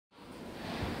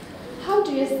How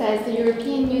do you assess the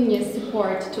European Union's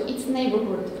support to its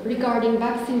neighbourhood regarding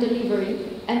vaccine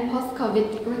delivery and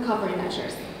post-COVID recovery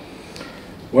measures?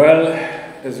 Well,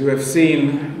 as you have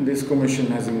seen, this Commission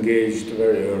has engaged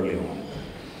very early on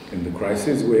in the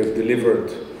crisis. We have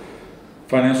delivered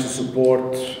financial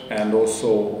support and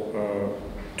also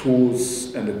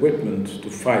tools and equipment to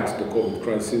fight the COVID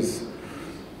crisis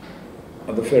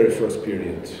at the very first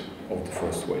period of the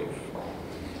first wave.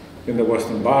 In the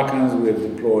Western Balkans, we have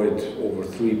deployed over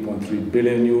 3.3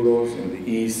 billion euros. In the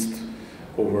East,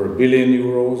 over 1 billion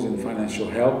euros in financial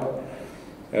help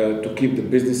to keep the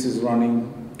businesses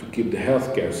running, to keep the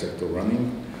healthcare sector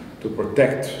running, to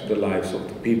protect the lives of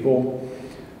the people,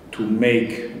 to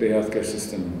make the healthcare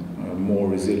system more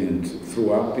resilient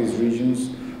throughout these regions.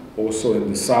 Also in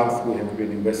the south, we have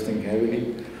been investing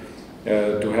heavily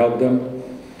to help them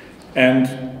and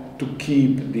to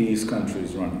keep these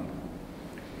countries running.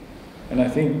 And I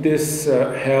think this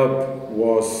help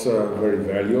was very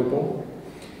valuable.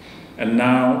 And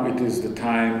now it is the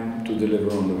time to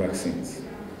deliver on the vaccines.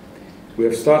 We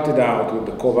have started out with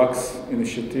the COVAX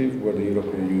initiative, where the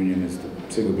European Union is the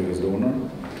single biggest donor.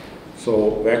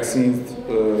 So vaccines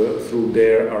through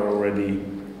there are already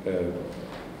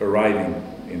arriving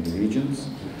in the regions,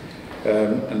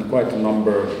 and quite a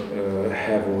number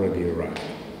have already arrived.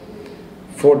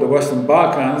 For the Western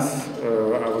Balkans,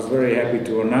 I was very happy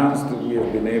to announce that we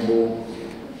have been able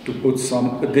to put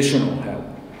some additional help,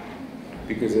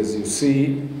 because as you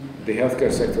see, the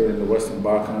healthcare sector in the Western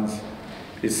Balkans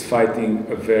is fighting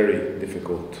a very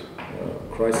difficult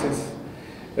crisis,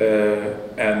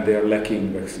 and they are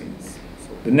lacking vaccines. So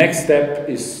the next step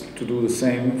is to do the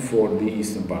same for the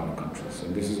Eastern Partner countries,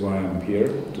 and this is why I'm here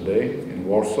today in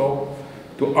Warsaw,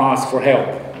 to ask for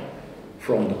help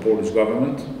from the Polish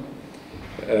government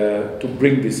to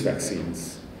bring these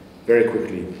vaccines very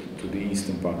quickly to the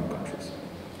Eastern Partner countries.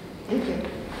 Thank you.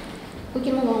 We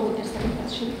can move on with the second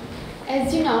question.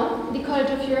 As you know, the College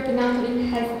of Europe in Natolin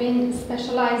has been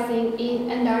specializing in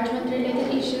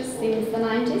enlargement-related issues since the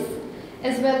 90s,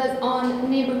 as well as on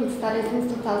neighborhood studies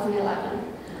since 2011.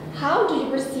 How do you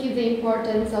perceive the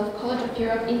importance of College of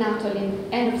Europe in Natolin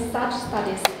and of such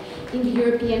studies in the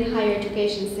European higher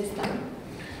education system?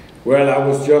 Well, I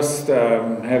was just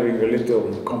having a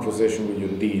little conversation with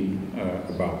your dean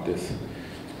about this.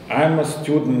 I'm a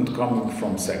student coming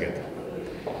from Szeged,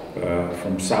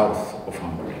 from south of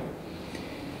Hungary.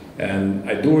 And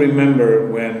I do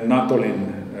remember when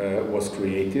Natolin was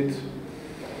created,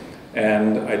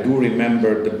 and I do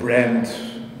remember the brand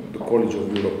the College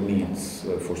of Europe needs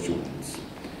for students.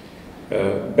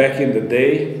 Back in the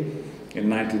day, in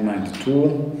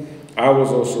 1992, I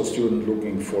was also a student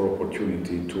looking for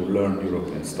opportunity to learn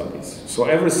European studies. So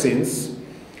ever since,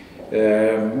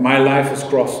 my life has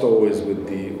crossed always with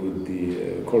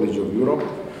the College of Europe,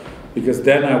 because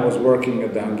then I was working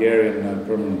at the Hungarian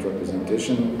permanent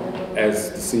representation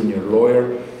as the senior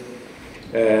lawyer,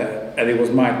 and it was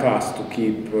my task to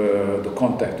keep the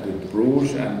contact with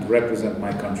Bruges and represent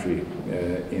my country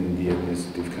in the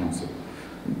administrative council.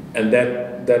 And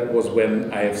that was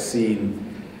when I have seen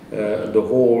the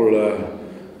whole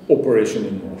operation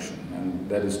in motion, and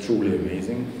that is truly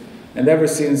amazing. And ever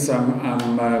since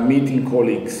I'm meeting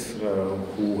colleagues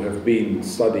who have been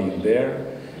studying there,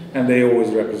 and they always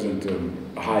represent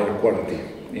a higher quality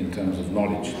in terms of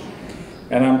knowledge.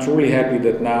 And I'm truly happy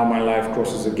that now my life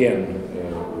crosses again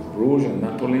with Bruges and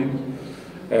Natolin,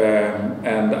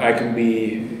 and I can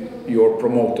be your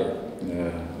promoter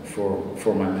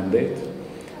for my mandate,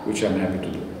 which I'm happy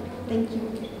to do. Thank you.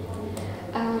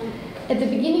 At the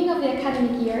beginning of the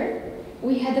academic year,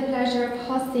 we had the pleasure of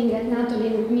hosting at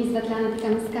Natolin Ms. Svetlana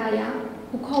Tikhanovskaya,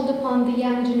 who called upon the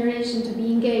young generation to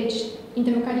be engaged in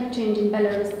democratic change in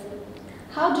Belarus.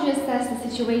 How do you assess the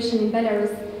situation in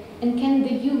Belarus, and can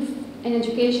the youth and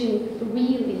education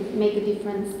really make a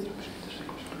difference?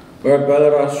 Well,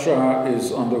 Belarus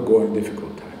is undergoing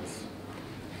difficult times.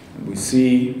 We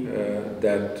see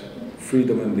that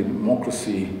freedom and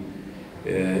democracy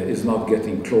is not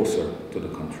getting closer to the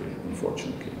country,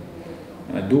 unfortunately.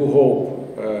 And I do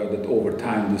hope that over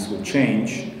time this will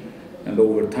change, and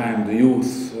over time the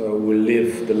youth will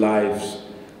live the lives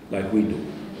like we do.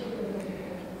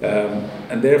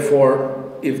 And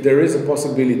therefore, if there is a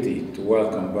possibility to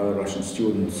welcome Belarusian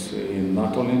students in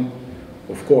Natolin,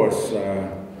 of course,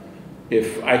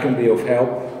 if I can be of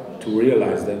help to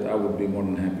realize that, I would be more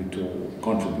than happy to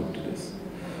contribute to this.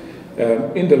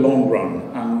 In the long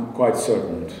run, I'm quite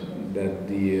certain that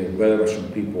the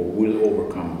Belarusian people will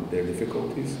overcome their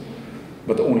difficulties,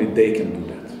 but only they can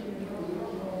do that.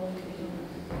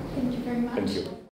 Thank you very much. Thank you.